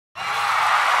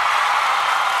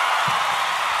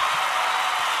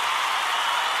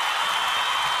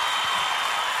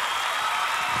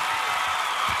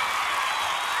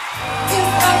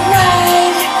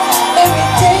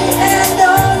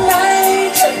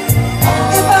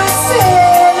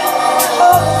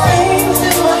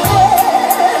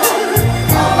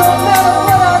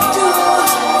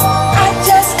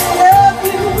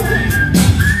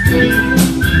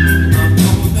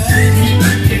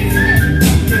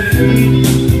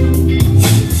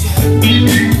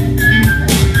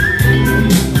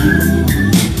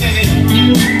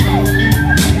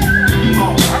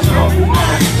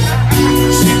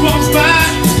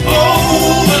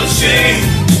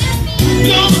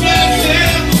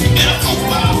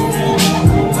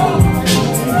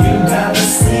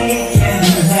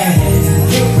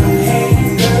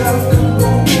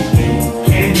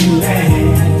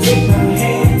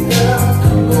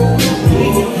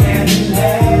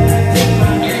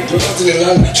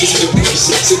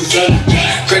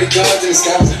Credit cards in the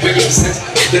sky, regular percent,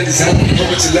 the design,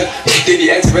 over to left, they be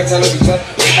acting right time every time.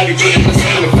 I be putting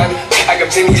myself in the body. I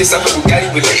got plenty just off of Bugatti,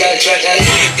 but look how I try that.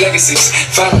 Legacies,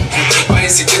 final, why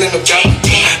is he killing no job?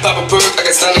 Pop a perk, I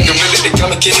got signed like a gorilla. They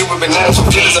come and kill you with bananas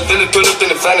from feelings. I feel it, pull up in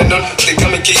the final note. They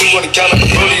come and kill you on the counter.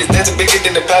 Rollie is dancing bigger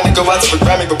than the pound. Go out to the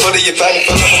Grammy, but pull it, you find it,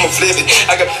 pull up, I'ma flip it.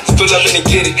 I got to pull up and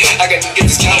get it. I got to get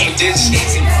this count for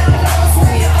digits.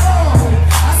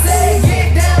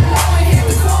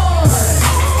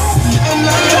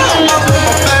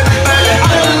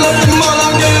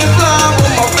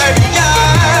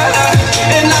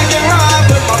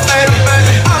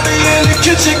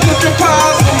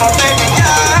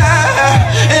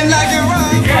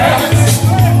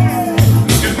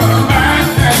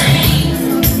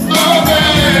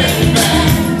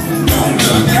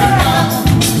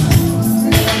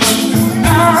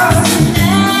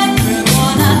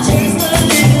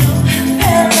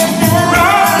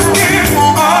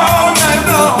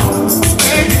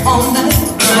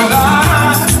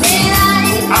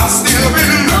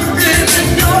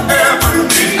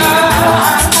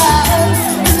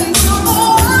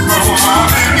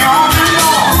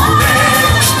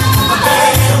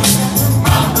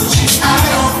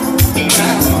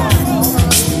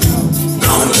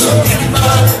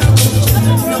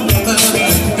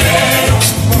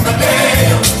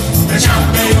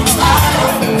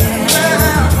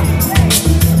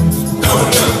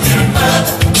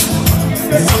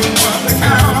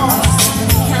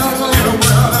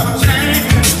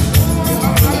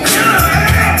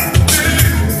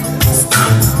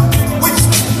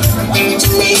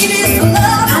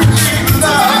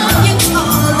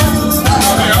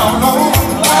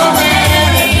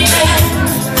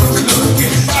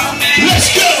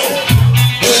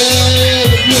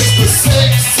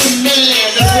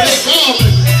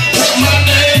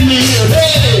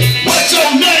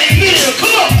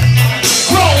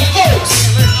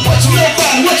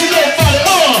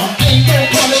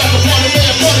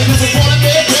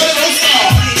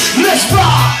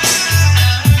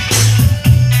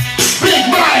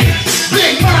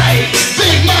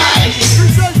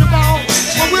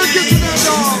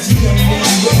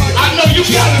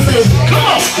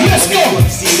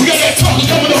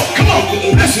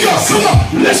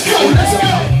 Let's go.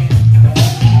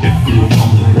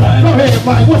 Go ahead,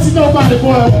 Mike. What you know about it,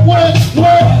 boy? What?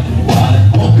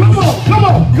 Come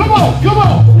on.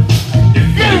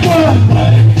 Get it, boy.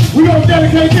 We gonna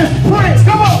dedicate this to Prince.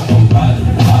 Come on.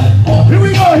 Here we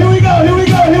go.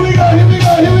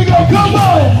 Come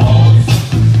on.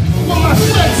 Where my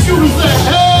sex shooters at?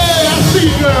 Hey, I see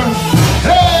you, girl.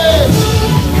 Hey,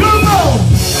 come on.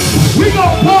 We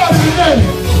gonna party today.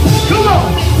 Come on.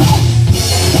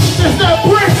 It's that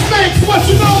Prince Snakes. What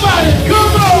you know about it?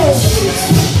 Come on.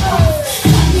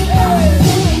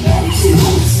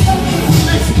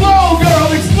 Explode,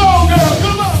 girl.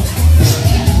 Come on.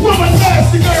 Where my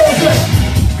nasty girls at?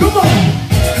 Come on.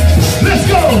 Let's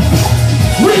go.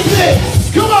 Remix.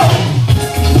 Come on.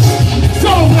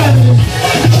 Don't let it.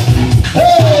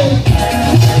 Hey.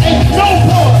 Ain't no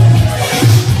party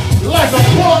like a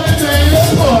party day.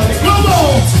 Party. Come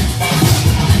on.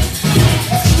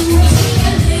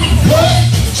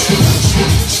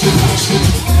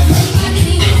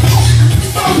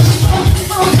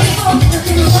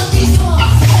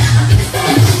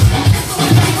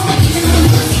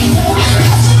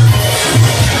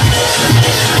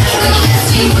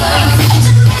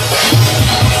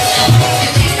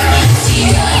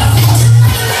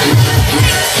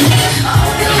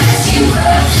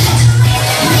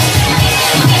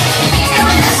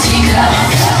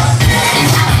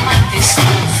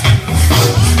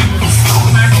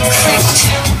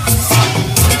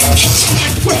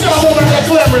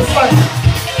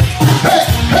 Hey,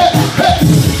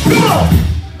 come on,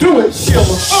 do it,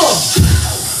 Sheila.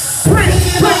 Bring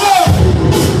it up.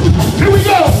 Here we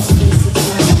go.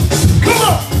 Come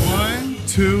on. 1,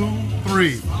 2,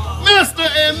 3. Mr.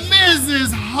 and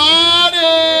Mrs. Hardy.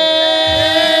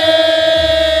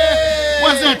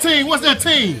 What's that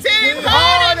team? Team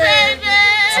Hardy,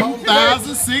 baby.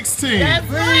 2016. That's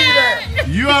right.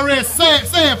 You already say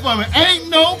it for me. Ain't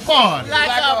no party. Like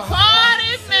a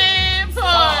party man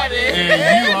party.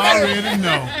 And you already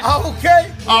know.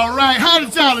 Okay. All right. How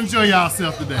did y'all enjoy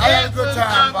yourself today? I had a good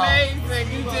time, Bob.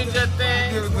 Amazing. You did your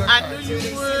thing. I knew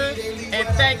you would. And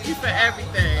thank you for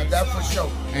everything. That's for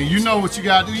sure. And you know what you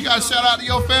got to do. You got to shout out to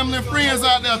your family and friends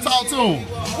out there. Talk to them.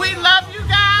 We love you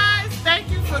guys. Thank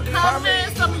you for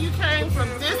coming. Some of you came from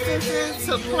distances,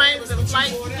 took planes and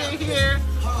flights to get here.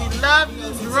 We love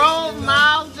you. Drove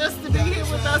miles just to be here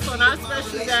with us on our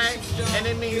special day. And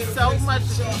it means so much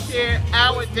that you share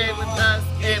our day with us.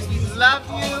 And we love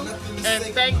you. And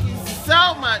thank you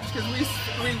so much because we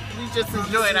just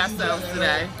enjoyed ourselves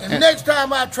today. And next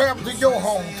time I travel to your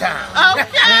hometown.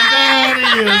 Okay. And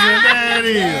that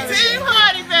is. Team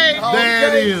Hardy, baby. There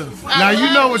it is. Now you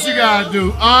know what you gotta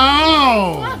do.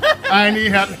 Oh, I ain't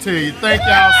even have to tell you. Thank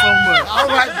y'all so much. All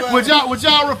right, buddy. Would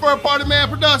y'all refer Party Man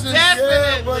Productions? Definitely.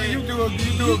 Yeah, buddy, you do a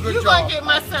good You job. gonna get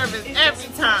my service every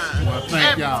time. Well,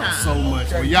 thank y'all so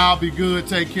much. Well, y'all be good.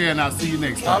 Take care, and I'll see you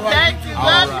next time. Thank you. All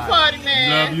Love right. you, Party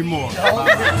Man. Love you more.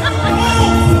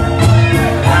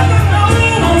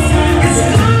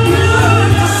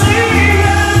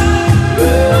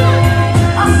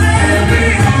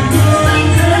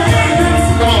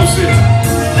 Come on, sis.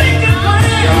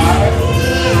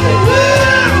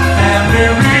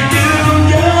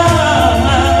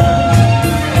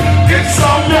 It's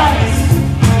so nice.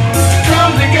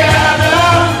 Come together.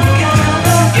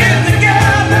 Get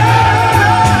together.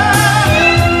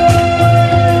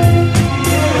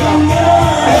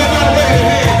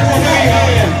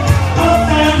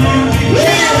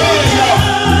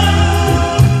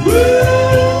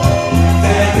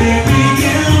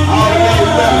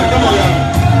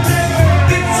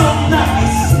 It's so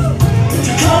nice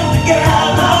to come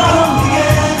together.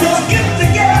 Let's get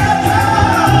together.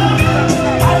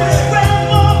 I wish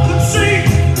Grandma could see.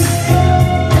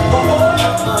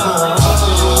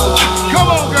 Come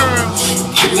on, girls.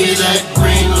 Give me that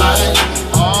green light.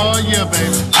 Oh, yeah,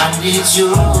 baby. I need you.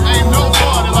 Ain't no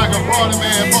party like a Party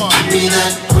Man